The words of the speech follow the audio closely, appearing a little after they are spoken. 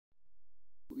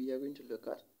We are going to look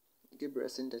at Gabriel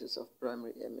synthesis of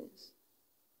primary amines.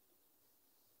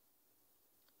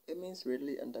 Amines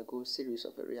readily undergo series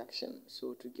of a reaction,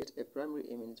 so to get a primary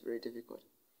amine is very difficult.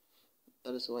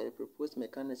 That is why a proposed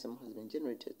mechanism has been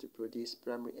generated to produce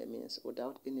primary amines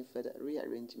without any further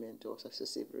rearrangement or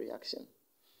successive reaction.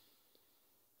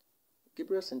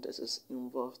 Gabriel synthesis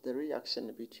involves the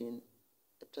reaction between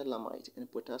a phthalimide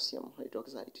and potassium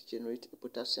hydroxide to generate a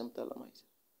potassium phthalimide.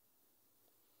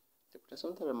 The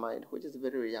potassium phthalimide, which is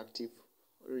very reactive,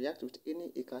 will react with any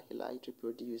acyl halide to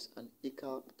produce an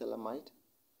acyl phthalimide,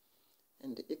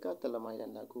 and the acyl phthalimide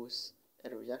undergoes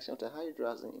a reaction with a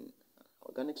hydrazine in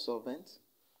organic solvent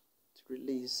to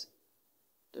release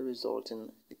the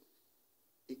resulting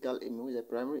acyl amine with a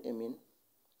primary amine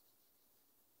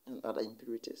and other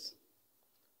impurities.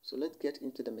 So let's get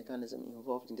into the mechanism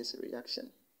involved in this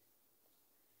reaction.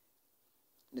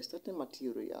 The starting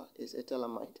material is a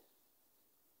phthalimide.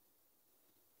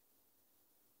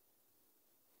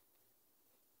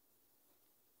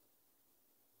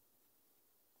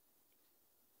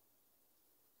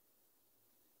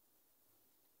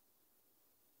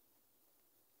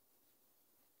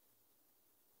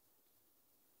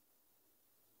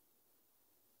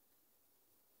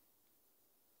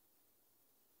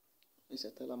 Is a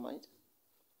phthalimide,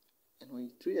 and when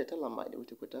you treat a phthalimide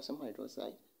with a potassium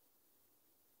hydroxide,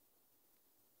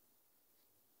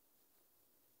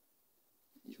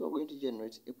 you are going to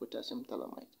generate a potassium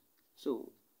phthalimide. So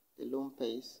the lone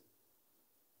pairs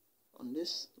on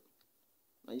this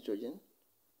nitrogen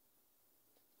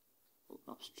will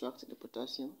abstract the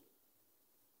potassium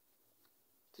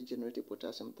to generate a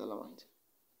potassium phthalimide.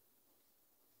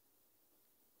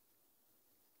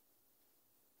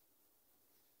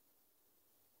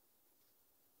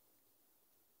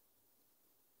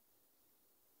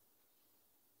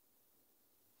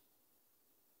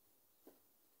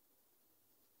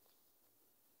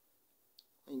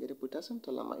 When you get a potassium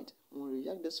phthalimide, we will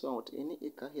react this one with any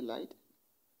acyl halide.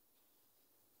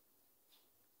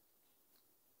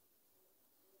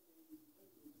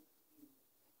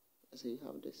 So you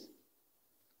have this.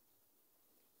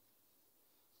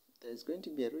 There is going to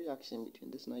be a reaction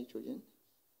between this nitrogen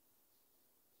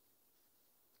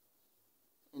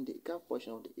and the acyl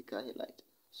portion of the acyl halide.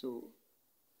 So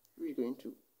we're going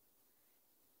to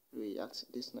react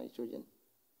this nitrogen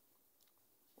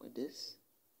with this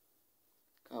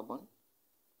carbon,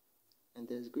 and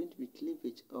there's going to be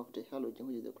cleavage of the halogen,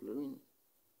 which is the chlorine,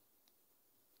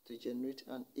 to generate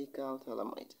an acyl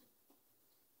phthalimide.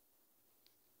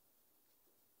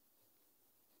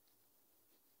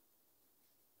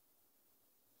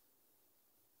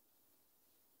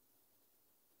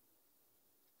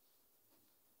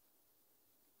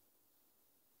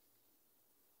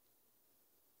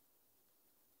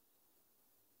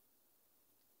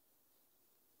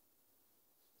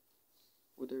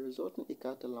 With the resulting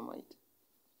acyl phthalimide,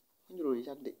 when you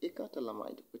react the acyl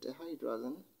phthalimide with a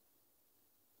hydrazine,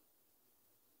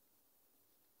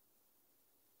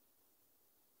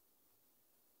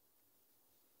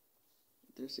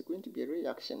 there is going to be a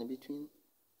reaction between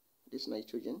this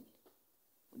nitrogen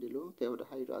with the lone pair of the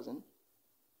hydrazine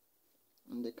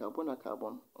and the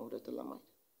carbon-carbon of the phthalimide.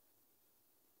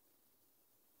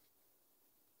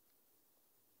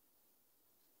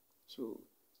 So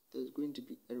there's going to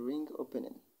be a ring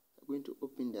opening. We're going to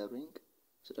open the ring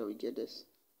so that we get this.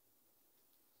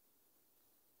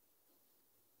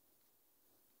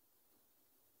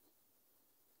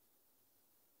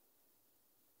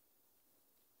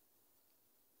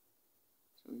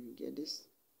 So you get this.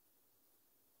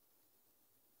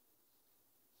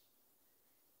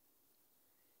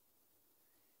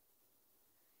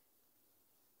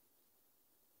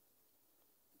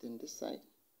 Then this side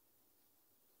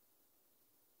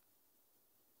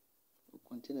will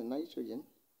contain the nitrogen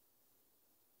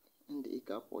and the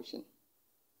acyl portion.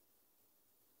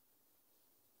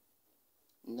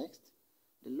 Next,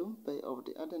 the lone pair of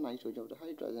the other nitrogen of the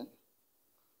hydrazine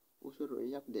also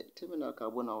react the terminal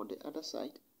carbon on the other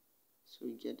side, so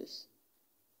you get this.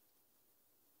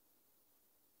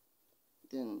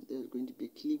 Then there's going to be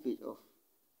cleavage of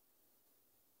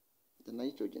the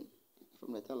nitrogen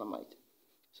from the phthalimide,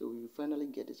 so we will finally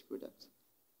get this product.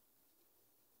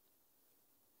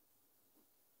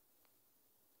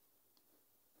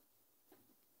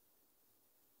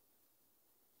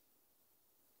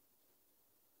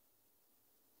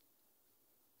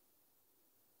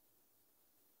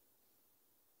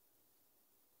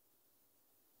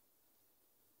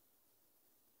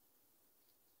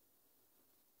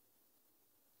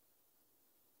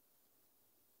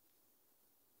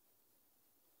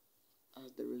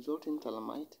 As the resulting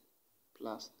phthalimide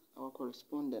plus our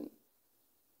corresponding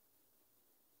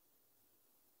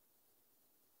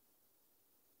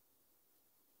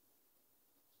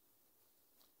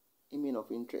amine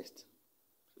of interest.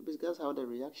 So basically that's how the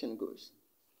reaction goes.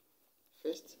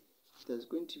 First, there's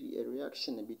going to be a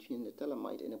reaction between the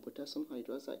phthalimide and a potassium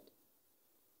hydroxide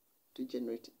to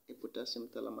generate a potassium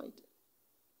phthalimide.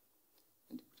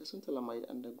 And the potassium phthalimide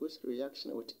undergoes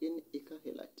reaction with any alkyl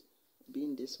halide,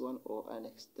 being this one or an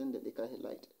extended alkyl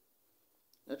halide.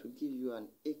 That will give you an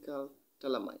alkyl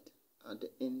phthalimide at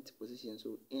the end position,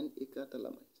 so N-alkyl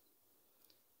phthalimide.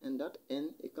 And that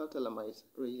N-alkyl phthalimide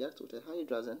reacts with a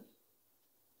hydrazine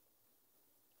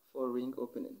for ring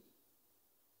opening.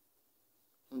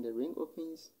 When the ring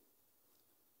opens,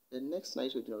 the next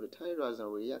nitrogen of the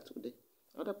hydrazine reacts with the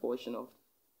other portion of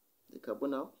the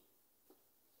carbonyl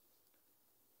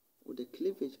with the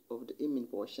cleavage of the amine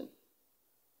portion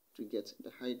to get the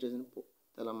hydrazine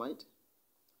phthalimide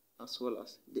as well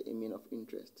as the amine of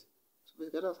interest. So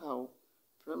basically that's how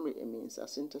primary amines are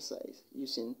synthesized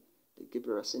using the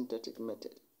Gabriel synthetic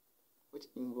method, which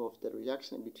involves the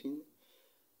reaction between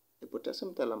a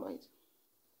potassium phthalimide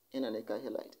and an alkyl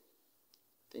halide.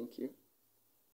 Thank you.